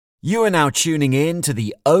You are now tuning in to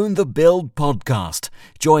the Own the Build podcast.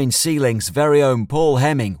 Join C-Link's very own Paul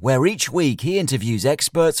Hemming, where each week he interviews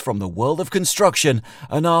experts from the world of construction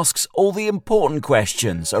and asks all the important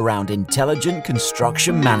questions around intelligent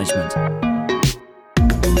construction management.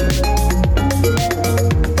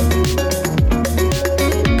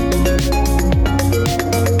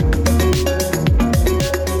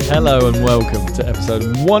 Hello and welcome to episode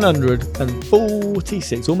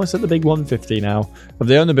 146, almost at the big 150 now, of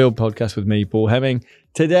the Own the Build podcast with me, Paul Hemming.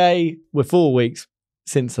 Today, we're 4 weeks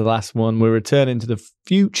since the last one. We're returning to the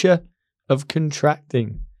Future of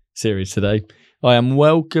Contracting series today. I am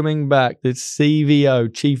welcoming back the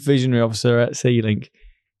CVO, Chief Visionary Officer at C-Link,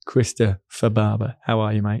 Christopher Barber. How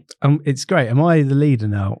are you, mate? It's great. Am I the leader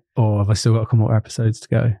now, or have I still got a couple more episodes to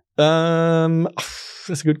go?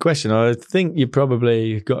 That's a good question. I think you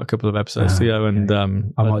probably got a couple of episodes to go, and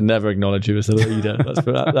I might never acknowledge you as a leader.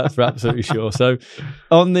 That's for absolutely sure. So,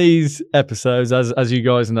 on these episodes, as you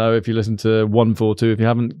guys know, if you listen to 142, if you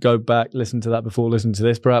haven't, go back, listen to that before listening to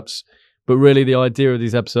this, perhaps. But really, the idea of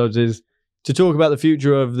these episodes is to talk about the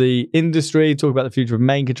future of the industry, talk about the future of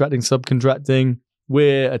main contracting, subcontracting.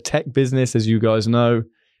 We're a tech business, as you guys know,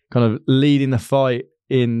 kind of leading the fight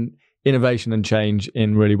in innovation and change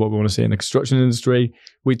in really what we want to see in the construction industry.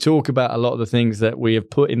 We talk about a lot of the things that we have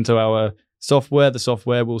put into our software. The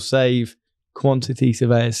software will save quantity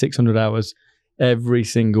surveyors 600 hours every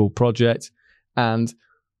single project. And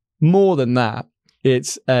more than that,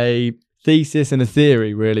 it's a thesis and a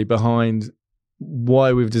theory really behind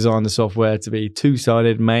why we've designed the software to be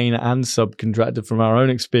two-sided, main and subcontracted from our own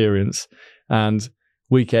experience. And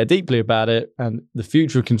we care deeply about it, and the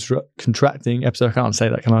future of contracting episode, I can't say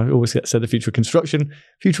that, can I? Always get said the future of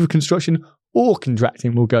construction or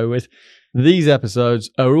contracting we'll go with. These episodes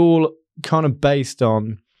are all kind of based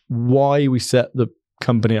on why we set the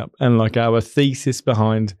company up and like our thesis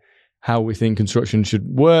behind how we think construction should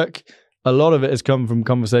work. A lot of it has come from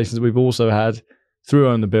conversations that we've also had through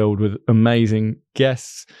Own the Build with amazing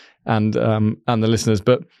guests and the listeners.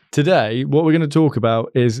 But today, what we're going to talk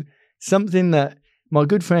about is something that my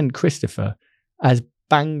good friend Christopher has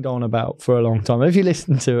banged on about for a long time. If you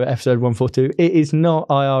listen to episode 142, it is not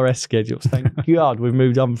IRS schedules. Thank God we've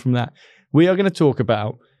moved on from that. We are going to talk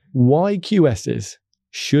about why QSs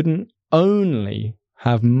shouldn't only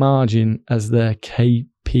have margin as their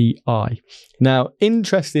KPI. Now,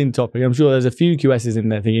 interesting topic. I'm sure there's a few QSs in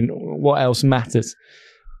there thinking, what else matters?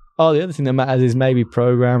 Oh, the other thing that matters is maybe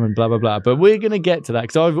program and blah, blah, blah. But we're going to get to that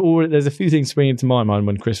because there's a few things springing to my mind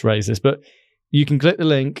when Chris raised this. But you can click the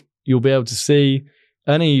link. You'll be able to see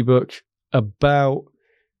an ebook about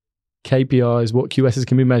KPIs, what QSs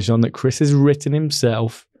can be measured on, that Chris has written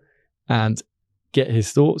himself, and get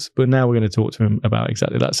his thoughts. But now we're going to talk to him about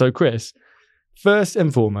exactly that. So, Chris, first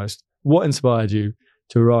and foremost, what inspired you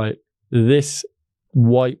to write this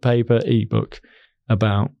white paper ebook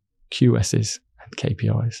about QSs and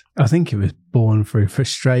KPIs? I think it was born through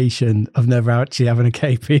frustration of never actually having a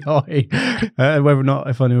KPI, whether or not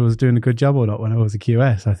if I knew I was doing a good job or not when I was a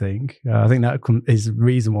QS. I think that is the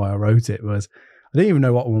reason why I wrote it. Was I didn't even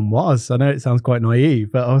know what one was. I know it sounds quite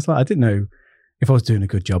naive, but I was like, I didn't know if I was doing a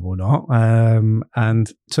good job or not.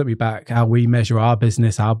 And took me back how we measure our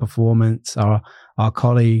business, our performance, our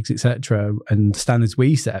colleagues, etc., and standards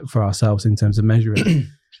we set for ourselves in terms of measuring.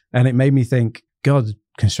 And it made me think, God,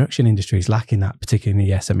 construction industry is lacking that, particularly in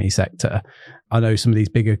the SME sector. I know some of these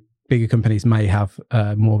bigger companies may have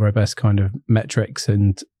more robust kind of metrics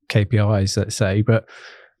and KPIs, let's say, but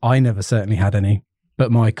I never certainly had any. But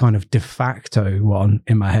my kind of de facto one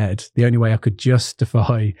in my head, the only way I could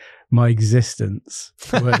justify my existence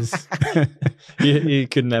was you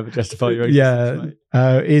could never justify your existence.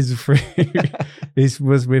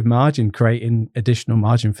 Was with margin, creating additional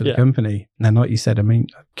margin for the company. And like you said, I mean,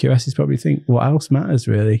 QSs probably think, what else matters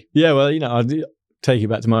really? Yeah, well, I'll take you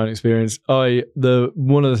back to my own experience.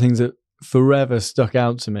 One of the things that forever stuck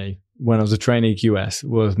out to me when I was a trainee QS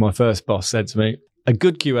was my first boss said to me, a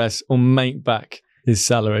good QS will make back his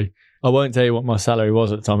salary. I won't tell you what my salary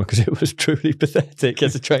was at the time because it was truly pathetic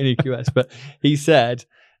as a trainee QS, but he said,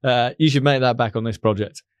 you should make that back on this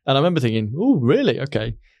project. And I remember thinking, oh, really?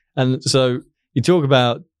 Okay. And so you talk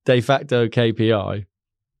about de facto KPI.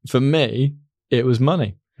 For me, it was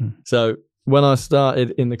money. So when I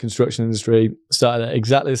started in the construction industry, started at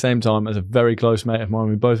exactly the same time as a very close mate of mine.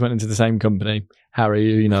 We both went into the same company,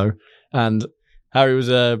 Harry, and Harry was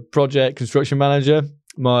a project construction manager.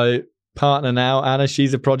 My partner now, Anna,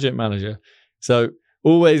 she's a project manager. So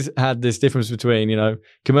always had this difference between,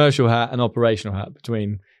 commercial hat and operational hat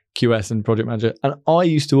between QS and project manager. And I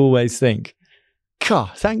used to always think,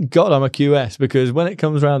 God, thank God I'm a QS, because when it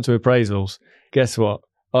comes around to appraisals, guess what?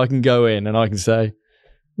 I can go in and I can say,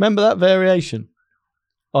 remember that variation?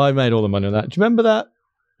 I made all the money on that. Do you remember that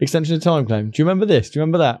extension of time claim? Do you remember this? Do you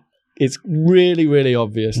remember that? It's really, really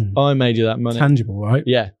obvious. I made you that money. Tangible, right?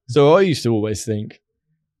 Yeah. So I used to always think,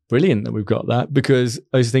 brilliant that we've got that, because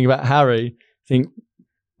I used to think about Harry, think,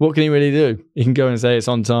 what can he really do? He can go and say it's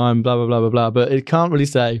on time, blah, blah, blah, blah, blah. But it can't really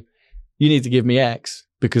say, you need to give me X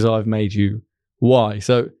because I've made you Y.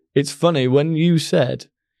 So it's funny, when you said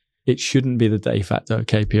it shouldn't be the de facto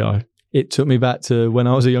KPI, it took me back to when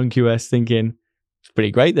I was a young QS thinking, it's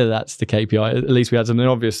pretty great that that's the KPI. At least we had something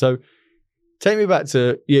obvious. So take me back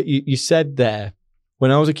to, you said there,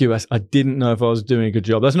 when I was a QS, I didn't know if I was doing a good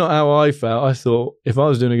job. That's not how I felt. I thought if I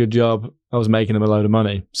was doing a good job, I was making them a load of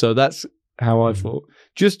money. So that's how I thought.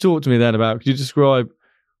 Just talk to me then about, could you describe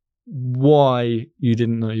why you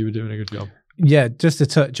didn't know you were doing a good job? Yeah, just to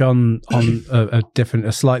touch on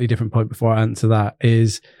a slightly different point before I answer that,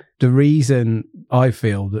 is the reason I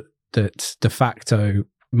feel that de facto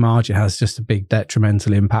margin has just a big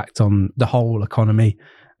detrimental impact on the whole economy.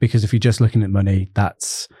 Because if you're just looking at money,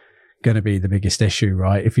 that's going to be the biggest issue,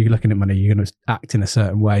 right? If you're looking at money, you're going to act in a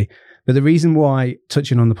certain way. But the reason why,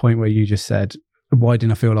 touching on the point where you just said, why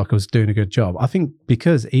didn't I feel like I was doing a good job? I think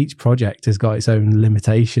because each project has got its own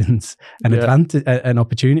limitations and advantage and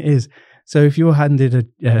opportunities. So if you're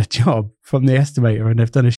handed a job from the estimator and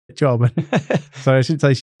they've done a shit job, so I shouldn't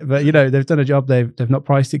say shit, but they've done a job, they've not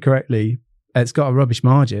priced it correctly, it's got a rubbish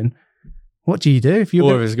margin. What do you do if you?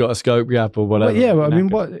 Or if it's got a scope gap or whatever.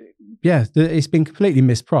 It's been completely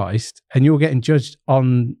mispriced, and you're getting judged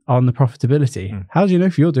on the profitability. How do you know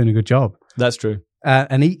if you're doing a good job? That's true.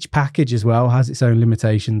 And each package as well has its own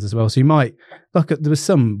limitations as well. So you might look at, there was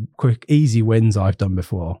some quick, easy wins I've done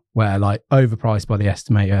before where like overpriced by the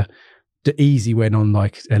estimator, the easy win on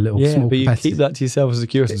like a little small but you keep that to yourself as a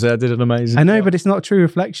QS and say I did an amazing I know, job. But it's not a true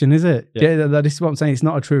reflection, is it? Yeah, that is what I'm saying. It's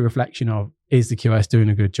not a true reflection of, is the QS doing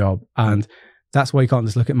a good job? And that's why you can't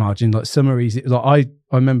just look at margin. Like some are easy. Like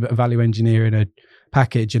I remember a value engineering a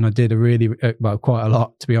package, and I did a really, quite a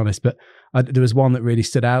lot to be honest, but there was one that really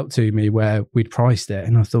stood out to me where we'd priced it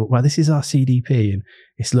and I thought, well, this is our CDP and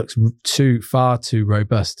it looks far too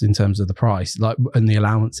robust in terms of the price, like, and the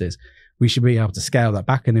allowances. We should be able to scale that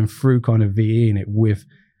back. And then through kind of VEing it with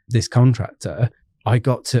this contractor, I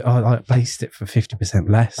placed it for 50%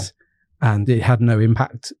 less and it had no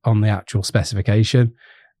impact on the actual specification.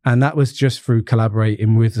 And that was just through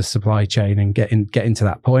collaborating with the supply chain and getting to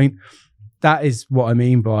that point. That is what I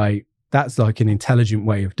mean by, that's like an intelligent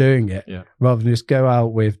way of doing it, rather than just go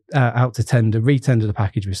out to tender, retender the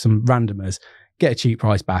package with some randomers, get a cheap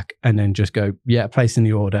price back, and then just go, placing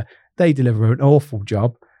the order. They deliver an awful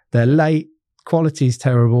job. They're late. Quality is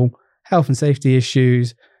terrible. Health and safety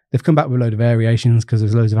issues. They've come back with a load of variations because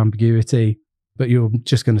there's loads of ambiguity. But you're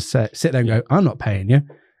just going to sit there and go, I'm not paying you.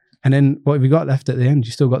 And then what have you got left at the end?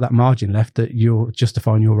 You still got that margin left that you're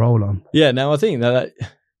justifying your role on. Yeah. Now I think that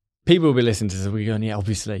people will be listening to this and we're going,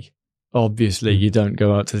 obviously you don't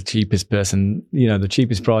go out to the cheapest person. The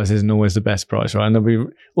cheapest price isn't always the best price, right? And they'll be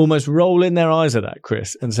almost rolling their eyes at that,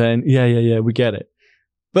 Chris, and saying, yeah, we get it.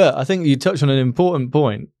 But I think you touched on an important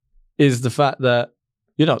point, is the fact that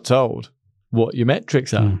you're not told what your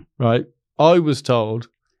metrics are, right? I was told,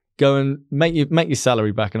 go and make your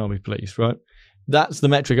salary back and I'll be pleased, right? That's the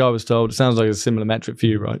metric I was told. It sounds like a similar metric for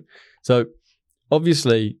you, right? So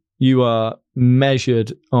obviously you are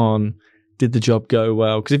measured on, did the job go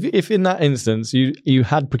well? Because if in that instance you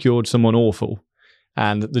had procured someone awful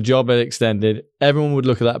and the job had extended, everyone would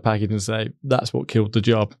look at that package and say, that's what killed the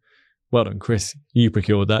job. Well done, Chris. You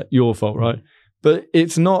procured that. Your fault, right? But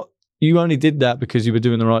it's not, you only did that because you were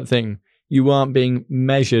doing the right thing. You aren't being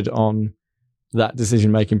measured on that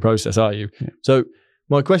decision-making process, are you? Yeah. So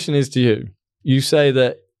my question is to you. You say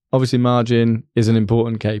that obviously margin is an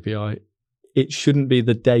important KPI. It shouldn't be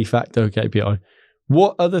the de facto KPI.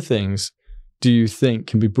 What other things do you think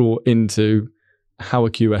can be brought into how a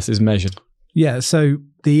QS is measured? Yeah, so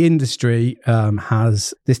the industry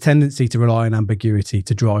has this tendency to rely on ambiguity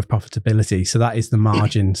to drive profitability. So that is the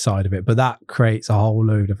margin side of it. But that creates a whole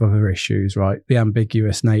load of other issues, right? The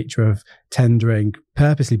ambiguous nature of tendering,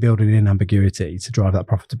 purposely building in ambiguity to drive that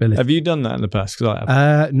profitability. Have you done that in the past? Because I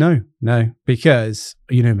have. No, because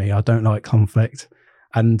you know me, I don't like conflict.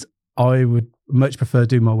 And I would much prefer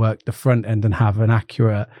do my work the front end and have an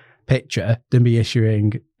accurate picture than be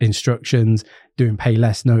issuing instructions, doing pay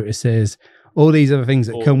less notices, all these other things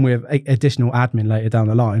that come with additional admin later down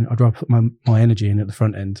the line. I'd rather put my energy in at the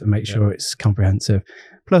front end and make sure it's comprehensive.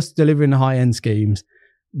 Plus, delivering the high-end schemes,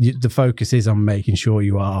 the focus is on making sure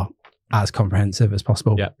you are as comprehensive as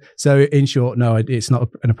possible. Yeah. So in short, no, it's not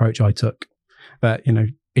an approach I took. But,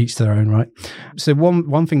 each to their own, right? So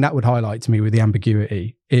one thing that would highlight to me with the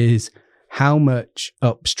ambiguity is how much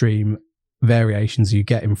upstream variations are you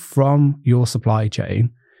getting from your supply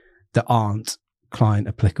chain that aren't client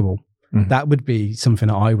applicable. That would be something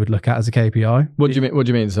that I would look at as a KPI. What do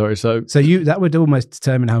you mean? Sorry. So that would almost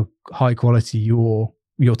determine how high quality your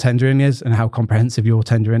tendering is and how comprehensive your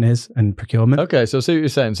tendering is and procurement. Okay, so I see what you're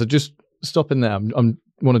saying. So just stopping there, I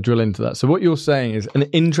want to drill into that. So what you're saying is an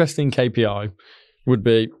interesting KPI would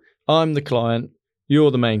be, I'm the client,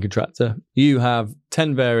 you're the main contractor, you have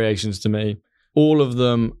 10 variations to me. All of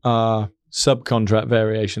them are subcontract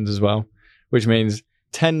variations as well, which means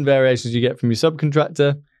 10 variations you get from your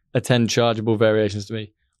subcontractor are 10 chargeable variations to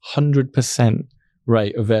me. 100%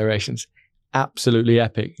 rate of variations. Absolutely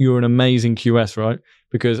epic. You're an amazing QS, right?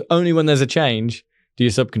 Because only when there's a change do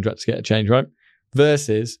your subcontractors get a change, right?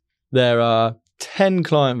 Versus there are 10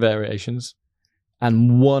 client variations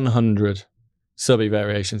and 100 subby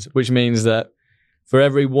variations, which means that for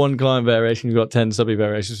every one client variation, you've got 10 subby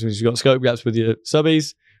variations, which means you've got scope gaps with your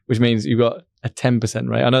subbies, which means you've got a 10%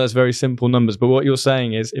 rate. I know that's very simple numbers, but what you're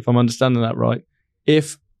saying is, if I'm understanding that right,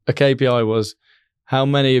 if a KPI was how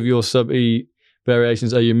many of your subby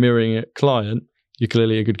variations are you mirroring at client, you're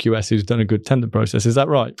clearly a good QS who's done a good tender process. Is that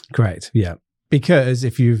right? Correct. Yeah. Because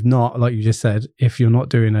if you've not, like you just said, if you're not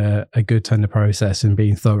doing a good tender process and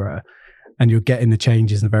being thorough, and you're getting the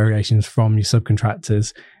changes and the variations from your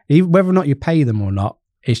subcontractors, even whether or not you pay them or not,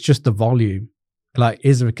 it's just the volume. Like,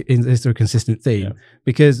 is there a consistent theme? Yeah.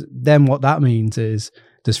 Because then what that means is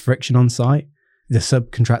there's friction on site. The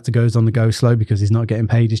subcontractor goes on the go slow because he's not getting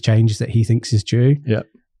paid his changes that he thinks is due. Yeah.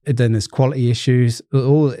 Then there's quality issues.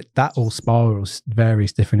 All spirals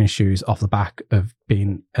various different issues off the back of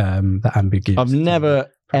being the ambiguous. I've never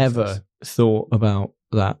ever thought about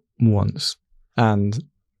that once, and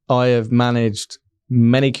I have managed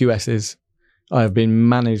many QSs. I have been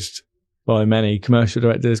managed by many commercial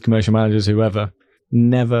directors, commercial managers, whoever.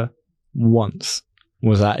 Never once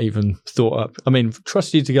was that even thought up. I mean,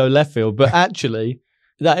 trust you to go left field, but actually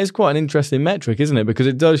that is quite an interesting metric, isn't it? Because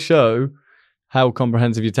it does show how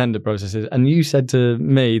comprehensive your tender process is. And you said to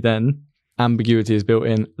me then, ambiguity is built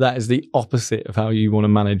in. That is the opposite of how you want to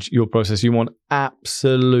manage your process. You want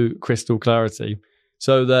absolute crystal clarity,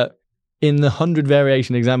 so that in the 100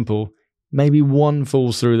 variation example, maybe one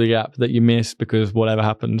falls through the gap that you miss because whatever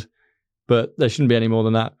happened, but there shouldn't be any more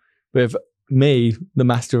than that. But if me, the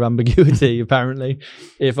master of ambiguity, apparently,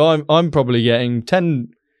 if I'm probably getting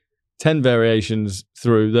 10 variations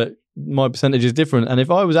through that, my percentage is different. And if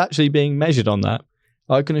I was actually being measured on that,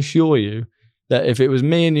 I can assure you that if it was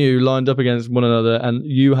me and you lined up against one another and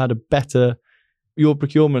you had your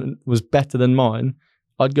procurement was better than mine,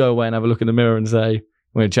 I'd go away and have a look in the mirror and say,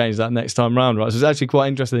 I'm going to change that next time round, right? So it's actually quite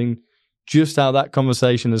interesting just how that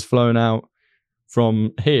conversation has flown out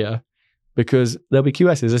from here, because there'll be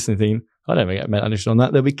QSs listening thinking, I don't get managed on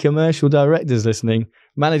that. There'll be commercial directors listening,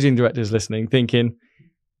 managing directors listening, thinking,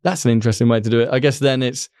 that's an interesting way to do it. I guess then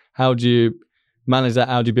it's, how do you manage that?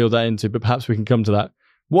 How do you build that into? But perhaps we can come to that.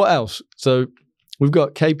 What else? So we've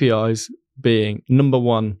got KPIs being number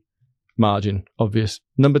one, margin, obvious.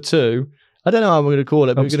 Number two, I don't know how we're going to call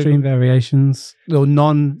it. But upstream variations or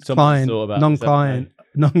non-client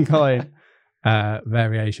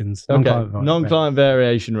variations. Okay, non-client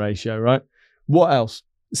variation ratio, right? What else?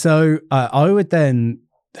 So I would then,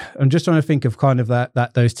 I'm just trying to think of kind of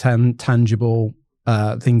those 10 tangible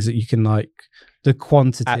things that you can the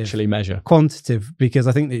quantitative. Actually measure. Quantitative, because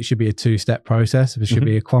I think that it should be a two-step process. It should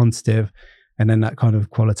be a quantitative and then that kind of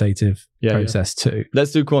qualitative process too.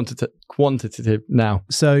 Let's do quantitative now.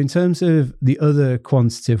 So in terms of the other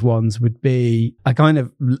quantitative ones would be, I kind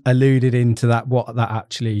of alluded into that, what that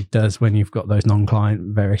actually does when you've got those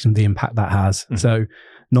non-client variations, the impact that has. Mm-hmm. So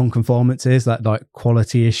non-conformances, that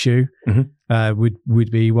quality issue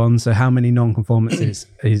would be one. So how many non-conformances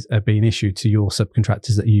are being issued to your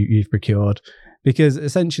subcontractors that you've procured? Because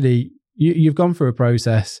essentially you've gone through a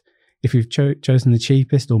process. If you've chosen the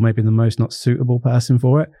cheapest or maybe the most not suitable person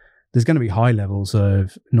for it, there's going to be high levels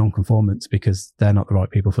of non-conformance because they're not the right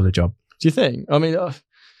people for the job. Do you think? I mean, I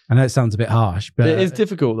know it sounds a bit harsh, but it is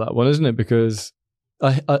difficult, that one, isn't it? Because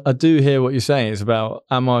I do hear what you're saying. It's about,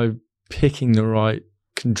 am I picking the right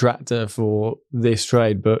contractor for this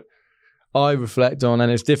trade? But I reflect on,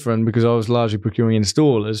 and it's different because I was largely procuring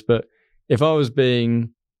installers, but if I was being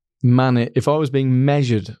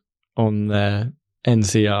measured on their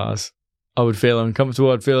NCRs, I would feel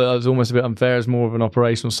uncomfortable. I'd feel it was almost a bit unfair. It's more of an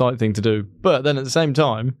operational site thing to do. But then at the same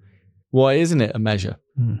time, why isn't it a measure?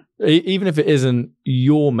 Even if it isn't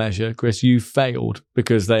your measure, Chris, you failed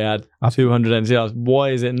because they had 200 NCRs.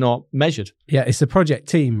 Why is it not measured? Yeah, it's a project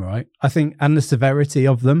team, right? I think, and the severity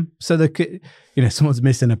of them. So someone's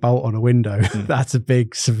missing a bolt on a window. That's a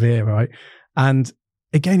big, severe, right? And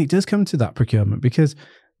again, it does come to that procurement because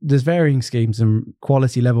there's varying schemes and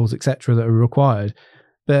quality levels, etc., that are required.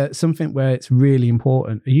 But something where it's really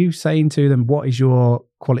important, are you saying to them, what is your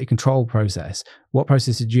quality control process? What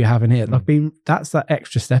processes do you have in here? That's that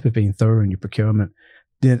extra step of being thorough in your procurement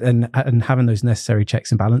and having those necessary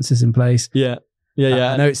checks and balances in place. Yeah.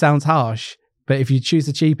 I know it sounds harsh, but if you choose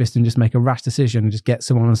the cheapest and just make a rash decision and just get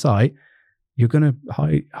someone on site, you're going to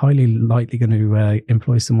highly likely going to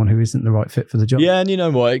employ someone who isn't the right fit for the job. Yeah, and you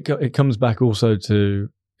know what? It comes back also to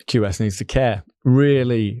QS needs to care.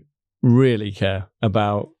 Really, really care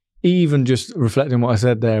about even just reflecting what I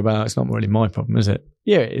said there about it's not really my problem, is it?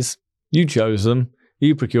 Yeah, it is. You chose them.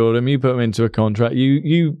 You procured them. You put them into a contract.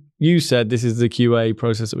 You said this is the QA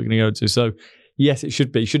process that we're going to go to. So yes, it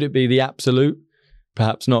should be. Should it be the absolute?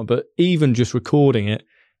 Perhaps not. But even just recording it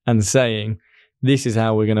and saying this is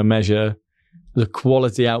how we're going to measure the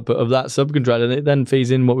quality output of that subcontract, and it then feeds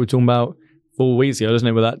in what we were talking about 4 weeks ago, doesn't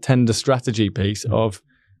it? With that tender strategy piece of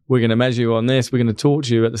we're going to measure you on this. We're going to talk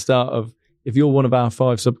to you at the start of, if you're one of our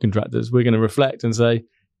 5 subcontractors, we're going to reflect and say,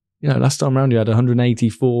 last time around you had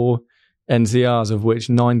 184 NCRs, of which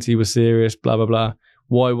 90 were serious, blah, blah, blah.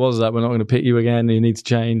 Why was that? We're not going to pick you again. You need to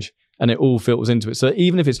change. And it all filters into it. So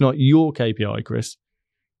even if it's not your KPI, Chris,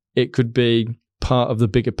 it could be part of the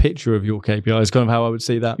bigger picture of your KPI is kind of how I would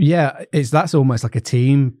see that. Yeah, that's almost like a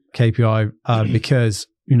team KPI because,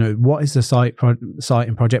 what is the site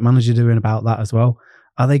and project manager doing about that as well?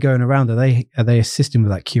 Are they going around? Are they assisting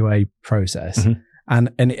with that QA process? Mm-hmm.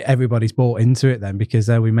 And everybody's bought into it then because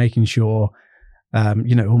they'll be making sure,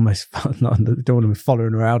 almost don't want to be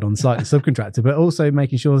following around on site the subcontractor, but also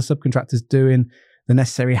making sure the subcontractor's doing the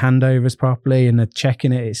necessary handovers properly and they're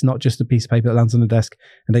checking it. It's not just a piece of paper that lands on the desk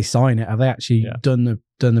and they sign it. Have they actually done the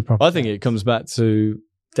proper? I think it comes back to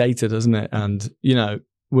data, doesn't it? And,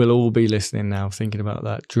 we'll all be listening now thinking about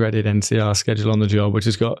that dreaded NCR schedule on the job, which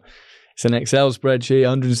has got, it's an Excel spreadsheet,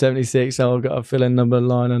 176. So I've got a fill-in number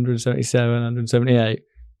line, 177, 178.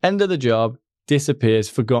 End of the job, disappears,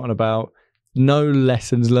 forgotten about. No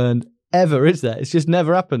lessons learned ever, is there? It's just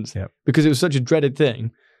never happens because it was such a dreaded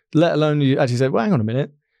thing, let alone you actually say, well, hang on a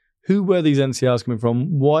minute. Who were these NCRs coming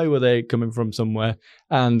from? Why were they coming from somewhere?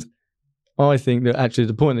 And I think that actually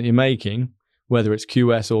the point that you're making, whether it's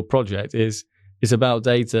QS or project, is it's about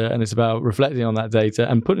data and it's about reflecting on that data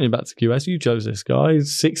and putting it back to QS. You chose this guy,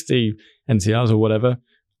 60 NCRs or whatever.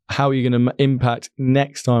 How are you going to impact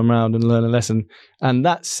next time around and learn a lesson? And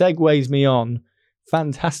that segues me on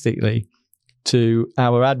fantastically to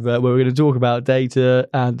our advert where we're going to talk about data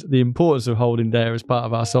and the importance of holding data as part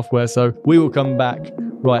of our software. So we will come back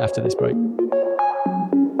right after this break.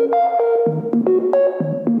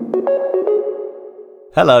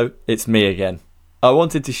 Hello, it's me again. I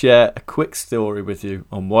wanted to share a quick story with you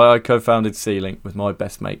on why I co-founded C-Link with my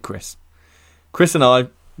best mate Chris. Chris and I,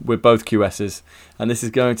 we're both QSs, and this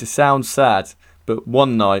is going to sound sad, but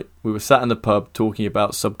one night we were sat in the pub talking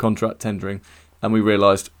about subcontract tendering and we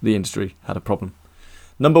realised the industry had a problem.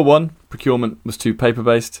 Number 1, procurement was too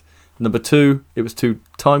paper-based. Number 2, it was too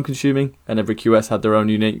time-consuming and every QS had their own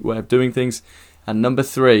unique way of doing things. And number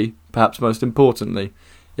 3, perhaps most importantly,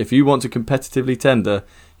 if you want to competitively tender,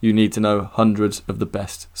 you need to know hundreds of the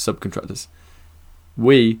best subcontractors.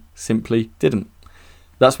 We simply didn't.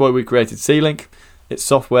 That's why we created C-Link. It's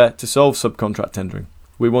software to solve subcontract tendering.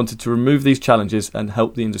 We wanted to remove these challenges and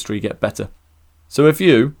help the industry get better. So if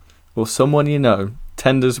you, or someone you know,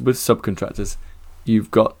 tenders with subcontractors, you've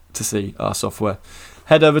got to see our software.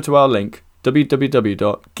 Head over to our link,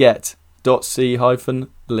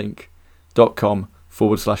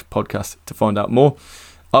 www.get.c-link.com/podcast to find out more.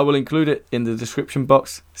 I will include it in the description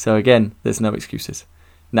box, so again, there's no excuses.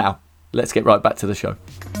 Now, let's get right back to the show.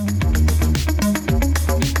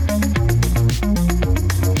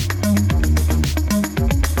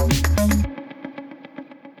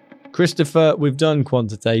 Christopher, we've done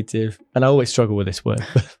quantitative, and I always struggle with this word.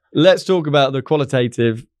 Let's talk about the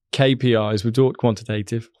qualitative KPIs. We've talked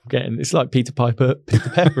quantitative. It's like Peter Pepper,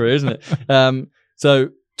 isn't it? So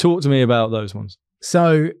talk to me about those ones.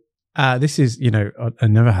 So this is, I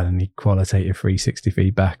never had any qualitative 360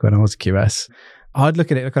 feedback when I was a QS. I'd look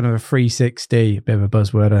at it kind of a 360, a bit of a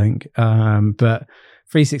buzzword, I think. But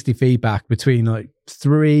 360 feedback between like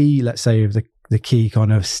 3, let's say, of the key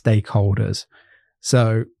kind of stakeholders.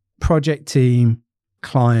 So project team,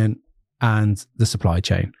 client, and the supply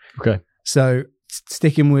chain. Okay. So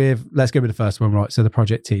sticking with, let's go with the first one, right? So the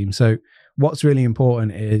project team. So what's really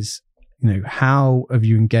important is, how have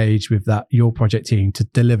you engaged with your project team to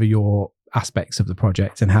deliver your aspects of the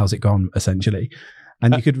project, and how's it gone essentially?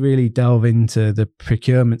 And you could really delve into the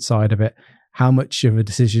procurement side of it. How much of a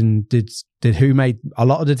decision did who made a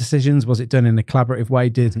lot of the decisions? Was it done in a collaborative way?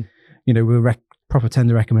 Did, were proper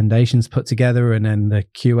tender recommendations put together, and then the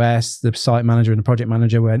QS, the site manager and the project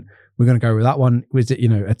manager went, we're going to go with that one. Was it,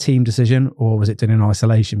 a team decision, or was it done in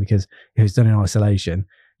isolation? Because if it's done in isolation,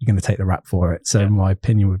 you're going to take the rap for it. So my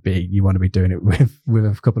opinion would be you want to be doing it with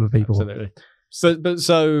a couple of people. Absolutely.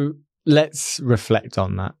 So let's reflect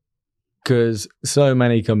on that, because so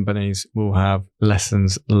many companies will have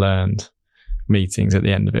lessons learned meetings at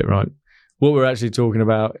the end of it, right? What we're actually talking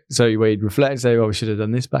about, so we'd reflect, say, we should have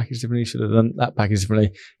done this package differently, should have done that package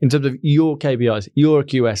differently. In terms of your KPIs, you're a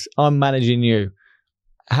QS, I'm managing you.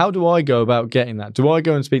 How do I go about getting that? Do I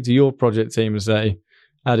go and speak to your project team and say,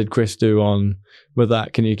 how did Chris do on with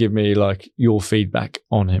that? Can you give me your feedback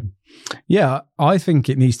on him? Yeah, I think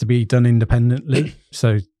it needs to be done independently.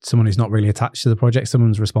 So someone who's not really attached to the project,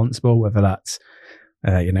 someone's responsible, whether that's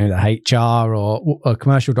the HR or a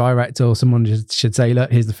commercial director, or someone should say,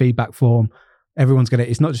 look, here's the feedback form. Everyone's going to,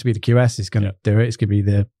 it's not just be the QS is going to do it. It's going to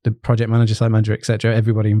be the project manager, site manager, etc.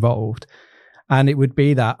 Everybody involved. And it would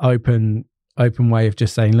be that open way of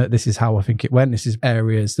just saying, look, this is how I think it went. This is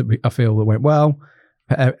areas that I feel that went well,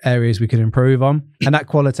 areas we could improve on. And that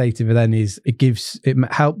qualitative then it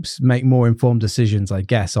helps make more informed decisions, I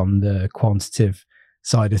guess, on the quantitative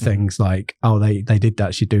side of things, like, they did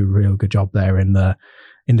actually do a real good job there in the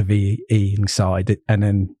VE side. And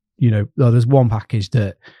then, there's one package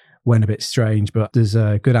that went a bit strange, but there's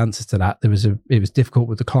a good answer to that. It was difficult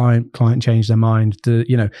with the client changed their mind,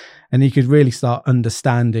 and you could really start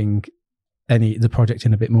understanding the project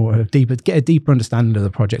in a bit more get a deeper understanding of the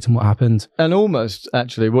project and what happened. And almost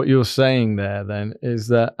actually what you're saying there then is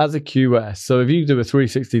that as a QS, so if you do a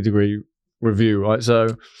 360-degree review, right? So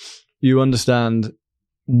you understand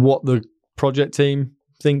what the project team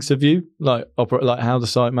thinks of you, like how the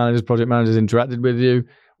site managers, project managers interacted with you,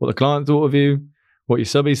 what the client thought of you, what your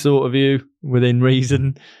subbies thought of you within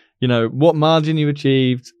reason, what margin you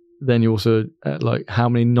achieved. Then you also how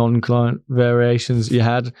many non-client variations you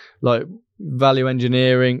had, value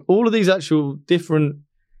engineering, all of these actual different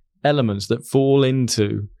elements that fall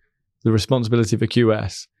into the responsibility of a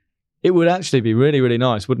QS. It would actually be really, really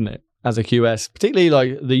nice, wouldn't it, as a QS,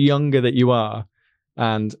 particularly the younger that you are,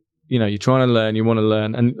 and you're trying to learn, you want to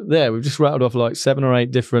learn, and there we've just rattled off 7 or 8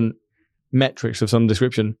 different metrics of some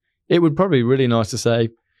description. It would probably be really nice to say,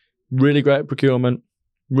 really great at procurement,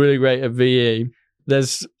 really great at VE.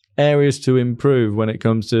 There's areas to improve when it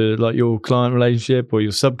comes to your client relationship or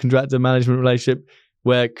your subcontractor management relationship,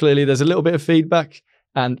 where clearly there's a little bit of feedback,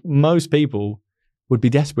 and most people would be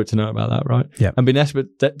desperate to know about that, right? Yeah, and be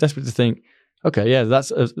desperate to think, okay, yeah, that's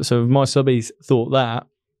so if my subbies thought that,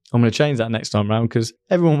 I'm going to change that next time around, because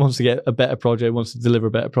everyone wants to get a better project, wants to deliver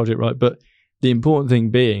a better project, right? But the important thing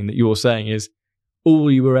being that you're saying is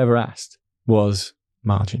all you were ever asked was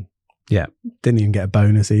margin. Yeah, didn't even get a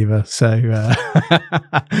bonus either. So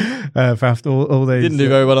for after all those, didn't do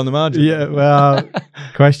very well on the margin. Yeah, well,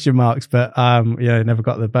 question marks, but never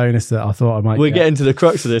got the bonus that I thought I might. We're getting to the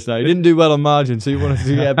crux of this now. You didn't do well on margin, so you wanted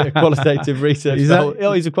to get a bit of qualitative research. He's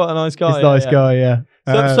quite a nice guy. He's a nice guy, yeah.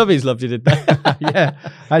 Subbies loved you, did they? Yeah,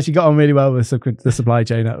 I actually got on really well with the supply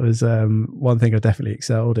chain. That was one thing I definitely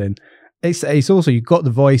excelled in. It's also, you've got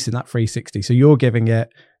the voice in that 360, so you're giving it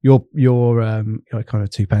your kind of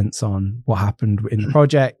 2 pence on what happened in the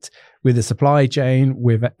project, with the supply chain,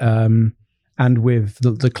 with and with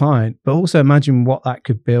the client. But also imagine what that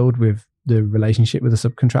could build with the relationship with the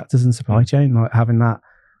subcontractors and supply chain, having that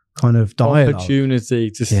kind of dialogue.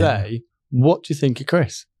 Opportunity to say, what do you think of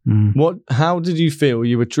Chris? How did you feel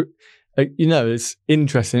you were it's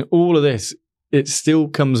interesting, all of this, it still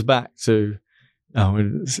comes back to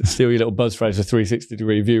steal your little buzz phrase, a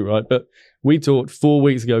 360-degree view, right? But we talked 4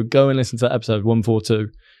 weeks ago, go and listen to that episode 142,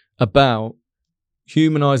 about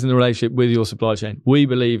humanizing the relationship with your supply chain. We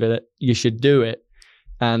believe in it, you should do it.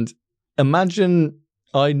 And imagine,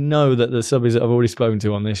 I know that the subbies that I've already spoken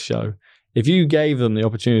to on this show, if you gave them the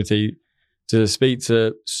opportunity to speak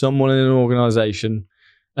to someone in an organization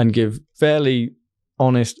and give fairly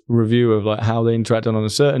honest review of how they interacted on a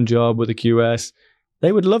certain job with a QS,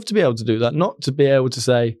 they would love to be able to do that. Not to be able to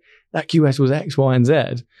say that QS was X, Y, and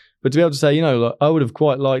Z, but to be able to say, I would have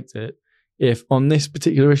quite liked it if on this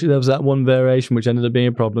particular issue there was that one variation which ended up being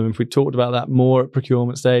a problem. If we talked about that more at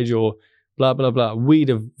procurement stage or blah, blah, blah, we'd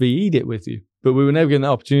have VE'd it with you. But we were never given that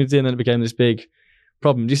opportunity, and then it became this big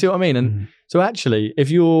problem. Do you see what I mean? And so actually, if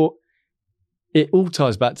you're it all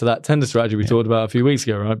ties back to that tender strategy we talked about a few weeks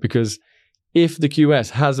ago, right? Because if the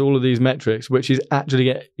QS has all of these metrics, which is actually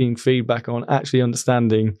getting feedback on, actually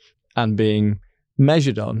understanding and being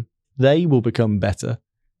measured on, they will become better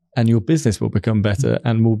and your business will become better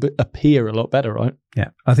and will appear a lot better, right? Yeah.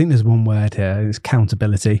 I think there's one word here, it's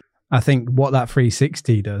accountability. I think what that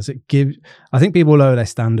 360 does, I think people lower their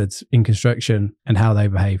standards in construction and how they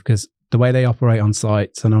behave, because the way they operate on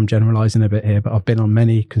sites, and I'm generalizing a bit here, but I've been on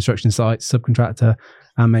many construction sites, subcontractor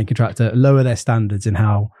and main contractor, lower their standards in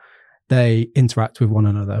how they interact with one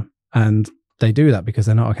another. And they do that because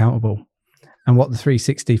they're not accountable. And what the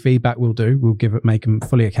 360 feedback will do, make them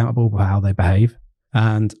fully accountable for how they behave.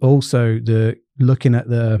 And also looking at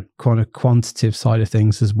the kind of quantitative side of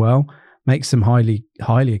things as well, makes them highly,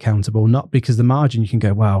 highly accountable. Not because the margin, you can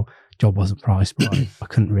go, well, job wasn't priced right, I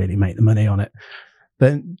couldn't really make the money on it.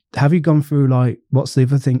 But have you gone through what's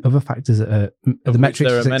the other factors that are the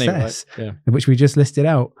metrics of success, right? Which we just listed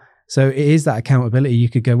out? So it is that accountability. You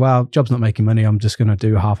could go, well, job's not making money, I'm just going to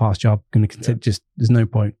do a half-assed job. Going to continue. Just there's no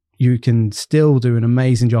point. You can still do an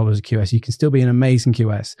amazing job as a QS. You can still be an amazing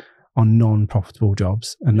QS on non-profitable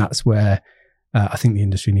jobs, and that's where I think the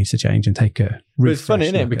industry needs to change and take a. But it's funny,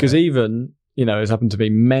 isn't it? Because even it's happened to me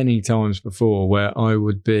many times before where I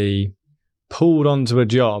would be pulled onto a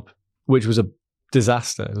job which was a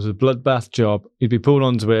disaster. It was a bloodbath job. You'd be pulled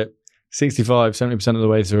onto it 65-70% of the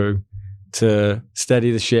way through to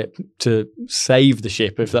steady the ship, to save the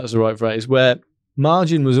ship, if that's the right phrase, where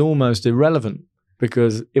margin was almost irrelevant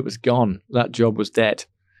because it was gone. That job was dead.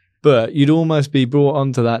 But you'd almost be brought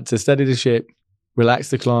onto that to steady the ship, relax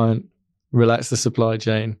the client, relax the supply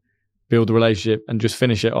chain, build the relationship, and just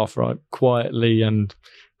finish it off right quietly and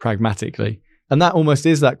pragmatically. And that almost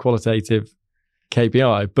is that qualitative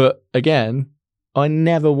KPI. But again, I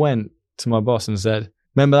never went to my boss and said,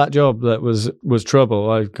 remember that job that was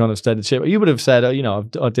trouble? I kind of steadied the ship. You would have said,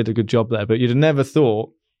 I did a good job there, but you'd have never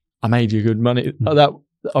thought, I made you good money. That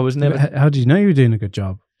I was never. How did you know you were doing a good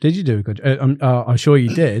job? Did you do a good job? I'm sure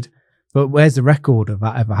you did, but where's the record of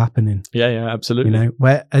that ever happening? Yeah, absolutely.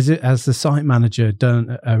 Where as the site manager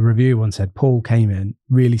done a review once said, Paul came in,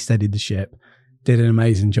 really steadied the ship, did an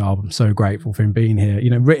amazing job. I'm so grateful for him being here.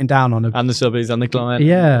 Written down on and the subbies and the client.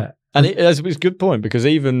 Yeah. And it's a good point, because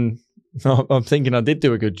even I'm thinking I did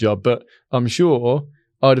do a good job, but I'm sure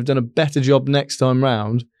I'd have done a better job next time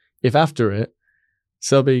round if after it,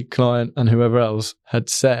 subby, client, and whoever else had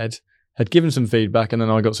given some feedback, and then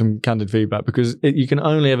I got some candid feedback, because you can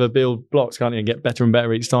only ever build blocks, can't you, and get better and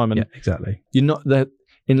better each time. And yeah, exactly. You're not that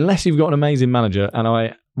unless you've got an amazing manager, and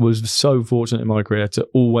I was so fortunate in my career to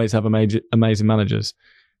always have amazing managers,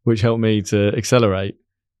 which helped me to accelerate.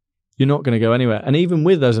 You're not going to go anywhere. And even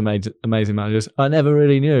with those amazing managers, I never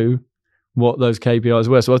really knew what those KPIs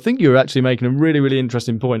were. So I think you're actually making a really, really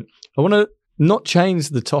interesting point. I want to not change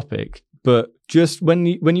the topic, but just when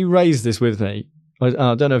you raised this with me, I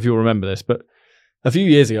don't know if you'll remember this, but a few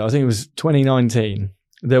years ago, I think it was 2019,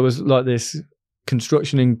 there was this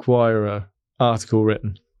Construction Inquirer article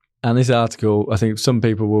written. And this article, I think some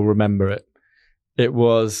people will remember it. It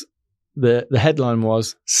was, the headline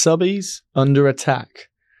was, "Subbies Under Attack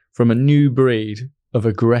from a New Breed of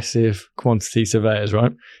Aggressive Quantity Surveyors,"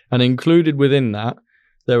 right? And included within that,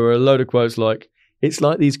 there were a load of quotes like, "It's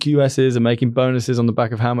like these QSs are making bonuses on the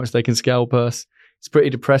back of how much they can scalp us. It's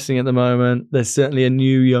pretty depressing at the moment. There's certainly a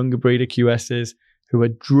new younger breed of QSs who are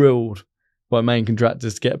drilled by main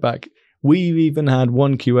contractors to get back. We've even had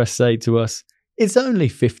one QS say to us, it's only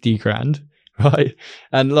 50 grand, right?"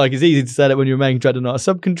 And it's easy to say that when you're a main contractor, not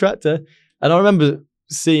a subcontractor. And I remember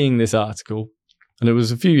seeing this article, and it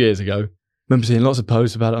was a few years ago. I remember seeing lots of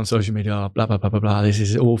posts about it on social media, blah, blah, blah, blah, blah. This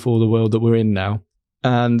is awful, the world that we're in now.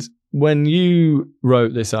 And when you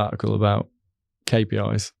wrote this article about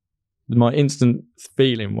KPIs, my instant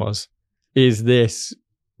feeling was, is this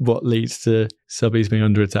what leads to subbies being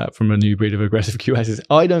under attack from a new breed of aggressive QSs?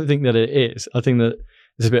 I don't think that it is. I think that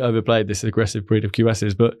it's a bit overplayed, this aggressive breed of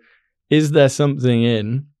QSs. But is there something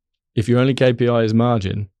in, if your only KPI is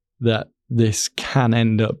margin, that this can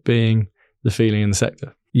end up being the feeling in the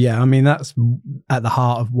sector? Yeah, I mean, that's at the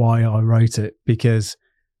heart of why I wrote it, because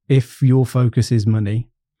if your focus is money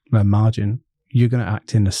and margin, you're going to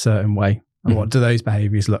act in a certain way. And what do those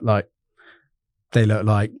behaviors look like? They look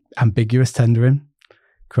like ambiguous tendering,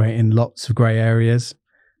 creating lots of grey areas,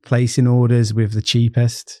 placing orders with the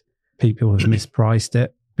cheapest, people have mispriced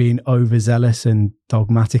it, being overzealous and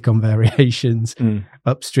dogmatic on variations,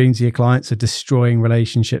 upstream to your clients, so destroying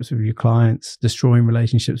relationships with your clients, destroying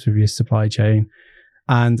relationships with your supply chain.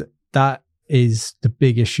 And that is the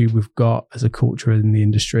big issue we've got as a culture in the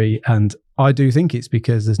industry. And I do think it's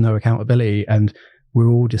because there's no accountability, and we're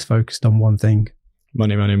all just focused on one thing.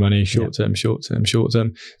 Money, short term.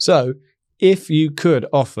 So if you could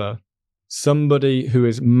offer somebody who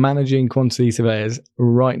is managing quantity surveyors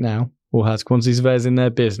right now or has quantity surveyors in their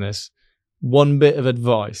business, one bit of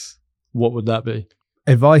advice, what would that be?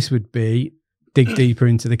 Advice would be dig deeper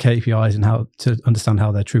into the KPIs and how to understand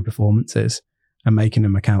how their true performance is and making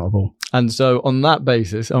them accountable. And so on that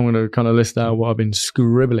basis, I'm going to kind of list out what I've been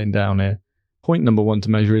scribbling down here. Point number 1 to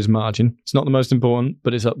measure is margin. It's not the most important,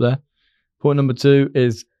 but it's up there. Point number 2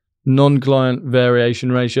 is non-client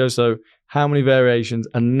variation ratio. So how many variations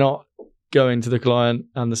are not going to the client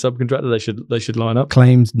and the subcontractor? They should line up.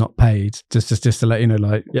 Claims not paid. Just to let you know,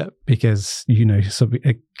 like, yeah, because a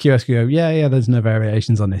QS could go, yeah, there's no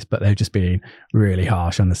variations on this, but they're just being really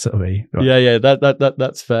harsh on the subby. Right? Yeah,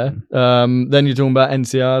 that's fair. Then you're talking about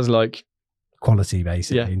NCRs, like quality,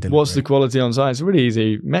 basically. Yeah. What's the quality on site? It's a really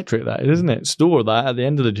easy metric, that, isn't it? Store that at the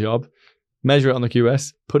end of the job, measure it on the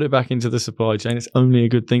QS, put it back into the supply chain. It's only a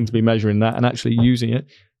good thing to be measuring that and actually using it.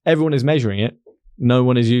 Everyone is measuring it. No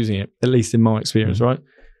one is using it, at least in my experience, right?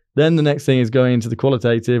 Then the next thing is going into the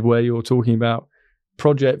qualitative, where you're talking about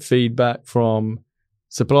project feedback from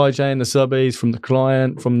supply chain, the subbies, from the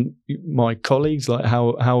client, from my colleagues, like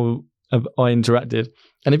how have I interacted.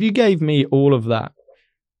 And if you gave me all of that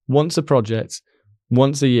once a project,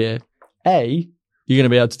 once a year, A, you're going to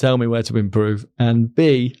be able to tell me where to improve, and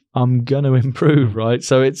B, I'm going to improve, right?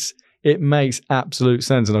 So it makes absolute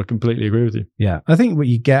sense, and I completely agree with you. Yeah, I think what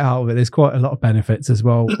you get out of it, there's quite a lot of benefits as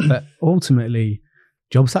well, but ultimately,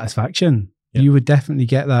 job satisfaction, you would definitely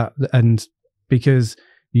get that, and because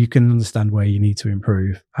you can understand where you need to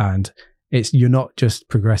improve, and you're not just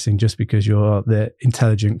progressing just because you're the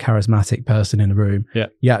intelligent, charismatic person in the room. Yeah,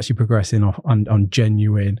 you're actually progressing on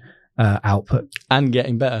genuine output and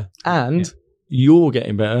getting better, and you're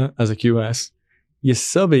getting better as a QS. Your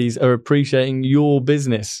subbies are appreciating your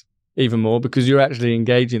business even more because you're actually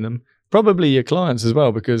engaging them. Probably your clients as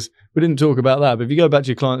well, because we didn't talk about that. But if you go back to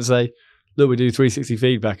your client and say, look, we do 360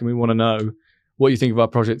 feedback and we want to know what you think of our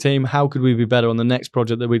project team. How could we be better on the next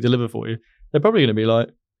project that we deliver for you? They're probably going to be like,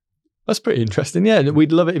 that's pretty interesting. Yeah,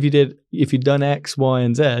 we'd love it if you'd done X, Y,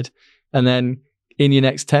 and Z. And then in your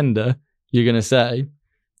next tender, you're going to say,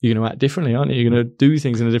 you're going to act differently, aren't you? You're going to do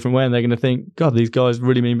things in a different way, and they're going to think, God, these guys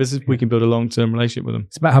really mean business. We can build a long-term relationship with them.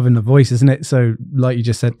 It's about having the voice, isn't it? So like you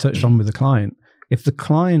just said, touched on with the client, if the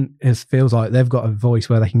client feels like they've got a voice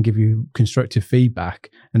where they can give you constructive feedback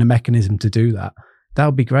and a mechanism to do that, that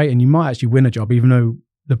would be great. And you might actually win a job, even though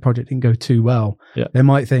the project didn't go too well. Yeah. They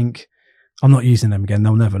might think, I'm not using them again.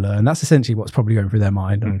 They'll never learn. That's essentially what's probably going through their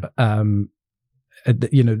mind.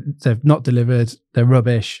 They've not delivered, they're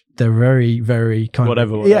rubbish, they're very, very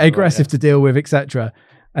whatever, aggressive to deal with, etc.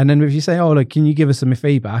 And then if you say, oh, look, can you give us some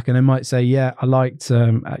feedback? And they might say, yeah, I liked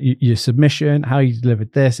your submission, how you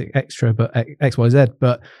delivered this extra, but X, Y, Z.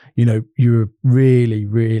 But, you were really,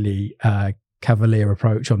 really cavalier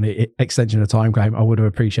approach on the extension of time claim. I would have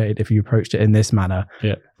appreciated if you approached it in this manner.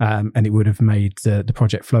 Yeah. And it would have made the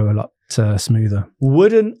project flow a lot smoother.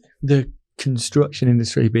 Wouldn't the construction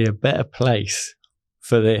industry be a better place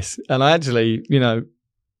for this? And I actually,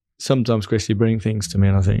 sometimes, Chris, you bring things to me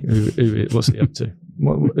and I think, what's he up to?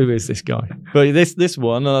 Who is this guy? But this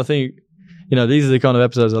one, and I think, these are the kind of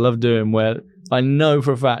episodes I love doing where I know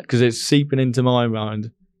for a fact, because it's seeping into my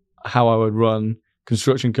mind, how I would run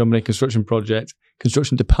construction company, construction project,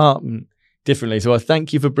 construction department differently. So I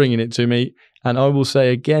thank you for bringing it to me. And I will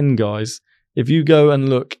say again, guys, if you go and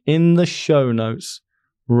look in the show notes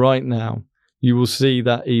right now, you will see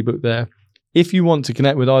that ebook there. If you want to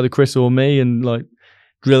connect with either Chris or me and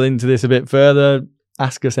drill into this a bit further,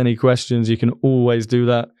 ask us any questions, you can always do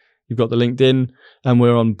that. You've got the LinkedIn, and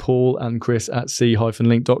we're on Paul and Chris at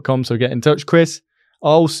c-link.com. So get in touch, Chris.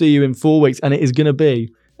 I'll see you in 4 weeks, and it is going to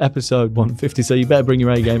be episode 150. So you better bring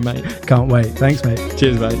your A game, mate. Can't wait. Thanks, mate.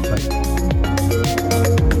 Cheers, mate. Bye.